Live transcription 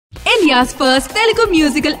India's first Telugu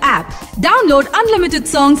musical app. Download unlimited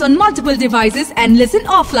songs on multiple devices and listen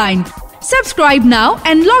offline. Subscribe now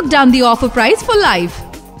and lock down the offer price for life.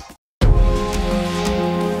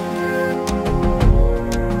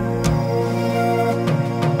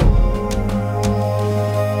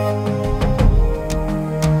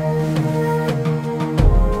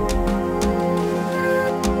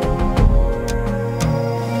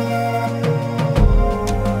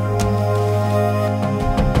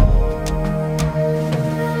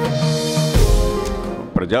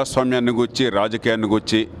 ప్రజాస్వామ్యాన్ని గురించి రాజకీయాన్ని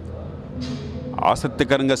గురించి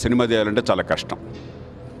ఆసక్తికరంగా cinema తీయాలంటే చాలా కష్టం.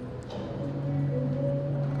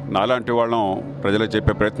 నాలాంటి వాళ్ళం ప్రజలకు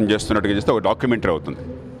చెప్పే ప్రయత్నం చేస్తున్నట్టుగా చేస్తే ఒక డాక్యుమెంటరీ అవుతుంది.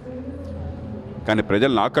 కానీ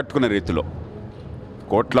ప్రజలను ఆకట్టుకునే రీతిలో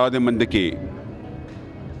కోట్లాది మందికి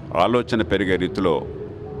ఆలోచన పెరిగే రీతిలో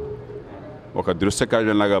ఒక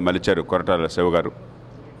దృశ్యకావ్యంలాగా మలిచారు కొరటాల శివ గారు.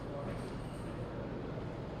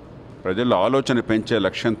 ప్రజల్లో ఆలోచన పెంచే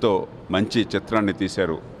లక్ష్యంతో మంచి చిత్రాన్ని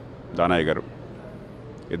తీశారు దానయ్య గారు.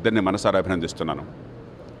 ఇద్దరిని మనసారా అభినందిస్తున్నాను.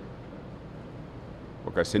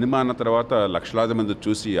 ఒక సినిమా అన్న తర్వాత లక్షలాది మంది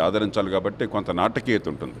చూసి ఆదరించాలి కాబట్టి కొంత నాటకీయత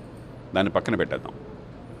ఉంటుంది. దాన్ని పక్కన పెట్టేద్దాం.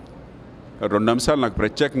 రెండు అంశాలు నాకు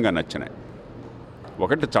ప్రత్యేకంగా నచ్చినాయి.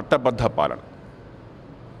 ఒకటి చట్టబద్ధ పాలన,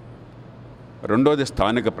 రెండోది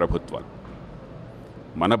స్థానిక ప్రభుత్వాలు.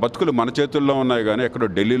 మన బతుకులు మన చేతుల్లో ఉన్నాయి కానీ ఎక్కడో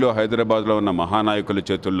ఢిల్లీలో హైదరాబాద్లో ఉన్న మహానాయకుల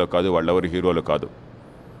చేతుల్లో కాదు. వాళ్ళెవరు హీరోలు కాదు.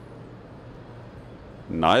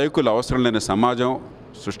 నాయకులు అవసరం లేని సమాజం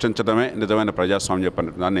సృష్టించడమే నిజమైన ప్రజాస్వామ్యం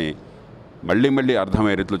చెప్పిన దాన్ని మళ్ళీ మళ్ళీ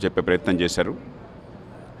అర్థమయ్యే రీతిలో చెప్పే ప్రయత్నం చేశారు.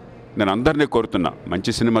 నేను అందరినీ కోరుతున్నా,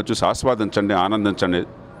 మంచి సినిమా చూసి ఆస్వాదించండి, ఆనందించండి,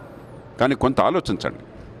 కానీ కొంత ఆలోచించండి.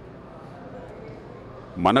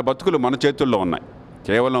 మన బతుకులు మన చేతుల్లో ఉన్నాయి.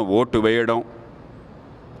 కేవలం ఓటు వేయడం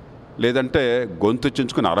లేదంటే గొంతు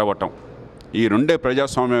చించుకుని అరవటం, ఈ రెండే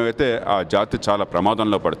ప్రజాస్వామ్యం అయితే ఆ జాతి చాలా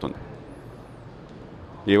ప్రమాదంలో పడుతుంది.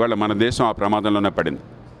 ఇవాళ మన దేశం ఆ ప్రమాదంలోనే పడింది.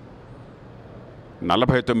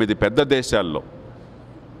 49 పెద్ద దేశాల్లో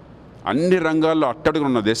అన్ని రంగాల్లో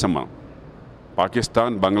అట్టడుగున్న దేశం మనం.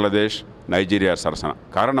 పాకిస్తాన్, బంగ్లాదేశ్, నైజీరియా సరసన.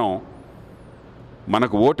 కారణం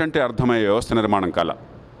మనకు ఓటంటే అర్థమయ్యే వ్యవస్థ నిర్మాణం కాల.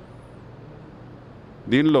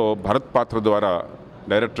 దీనిలో భరత్ పాత్ర ద్వారా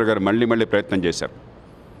డైరెక్టర్ గారు మళ్ళీ మళ్ళీ ప్రయత్నం చేశారు.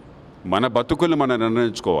 మన బతుకులు మనం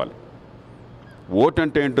నిర్ణయించుకోవాలి. ఓటు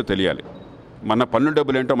అంటే ఏంటో తెలియాలి. మన పన్ను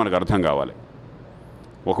డబ్బులు ఏంటో మనకు అర్థం కావాలి.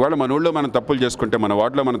 ఒకవేళ మన ఊళ్ళో మనం తప్పులు చేసుకుంటే, మన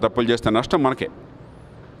వార్డులో మనం తప్పులు చేస్తే నష్టం మనకే,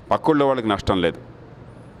 పక్కళ్ళో వాళ్ళకి నష్టం లేదు.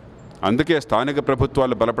 అందుకే స్థానిక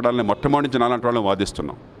ప్రభుత్వాలు బలపడాలని మొట్టమొదటి నుంచి నాలాంటి వాళ్ళని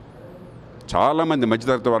వాదిస్తున్నాం. చాలామంది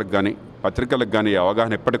మధ్యతరగతి వారికి కానీ పత్రికలకు కానీ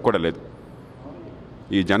అవగాహన ఎప్పటికి కూడా లేదు.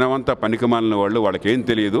 ఈ జనం అంతా పనికిమాలిన వాళ్ళు, వాళ్ళకి ఏం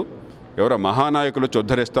తెలియదు. ఎవరో మహానాయకులు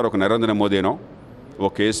చొద్దరిస్తారు, ఒక నరేంద్ర మోదీనో, ఓ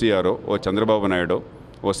కేసీఆరో, ఓ చంద్రబాబు నాయుడు,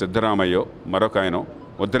 ఓ సిద్ధరామయ్యో, మరొక ఆయనో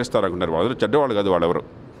ఉద్ధరిస్తారు అనుకుంటారు. వాళ్ళు చెడ్డవాళ్ళు కాదు వాళ్ళెవరు.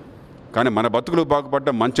 కానీ మన బతుకులు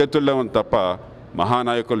బాగుపడ్డం మన చేతుల్లో ఉంది తప్ప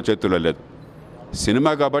మహానాయకుల చేతుల్లో లేదు.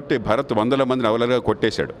 సినిమా కాబట్టి భరత్ వందల మందిని అవలగా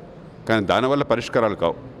కొట్టేశాడు, కానీ దానివల్ల పరిష్కారాలు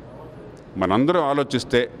కావు. మనందరం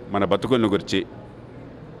ఆలోచిస్తే మన బతుకులను గురించి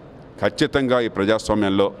ఖచ్చితంగా ఈ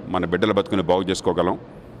ప్రజాస్వామ్యంలో మన బిడ్డల బతుకుని బాగు చేసుకోగలం.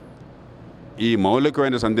 ఈ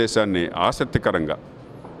మౌలికమైన సందేశాన్ని ఆసక్తికరంగా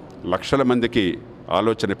లక్షల మందికి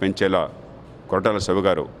ఆలోచన పెంచేలా కొరటాల శివ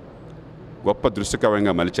గారు గొప్ప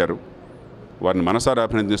దృశ్యకావ్యంగా మలిచారు. వారిని మనసారా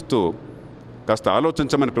అభినందిస్తూ కాస్త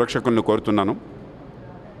ఆలోచించమని ప్రేక్షకులను కోరుతున్నాను.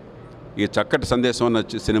 ఈ చక్కటి సందేశం ఉన్న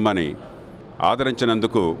సినిమాని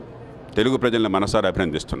ఆదరించినందుకు తెలుగు ప్రజలను మనసారా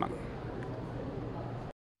అభినందిస్తున్నాను.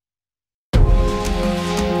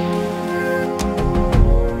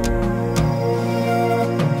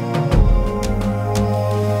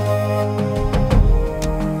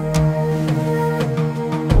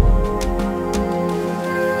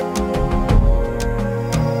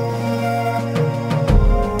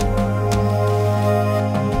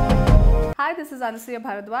 This is Anusya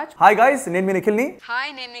Bharadwaj. Hi guys, Nenu Nikhilni. Hi,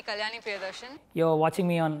 Nenu Kalyani Priyadarshan. You're watching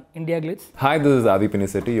me on IndiaGlitz. Hi, this is Adi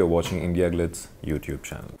Piniseti. You're watching IndiaGlitz YouTube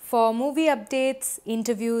channel. For movie updates,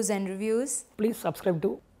 interviews and reviews, Please subscribe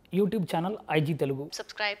to YouTube channel IG Telugu.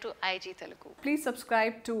 Subscribe to IG Telugu. Please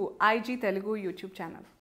subscribe to IG Telugu YouTube channel.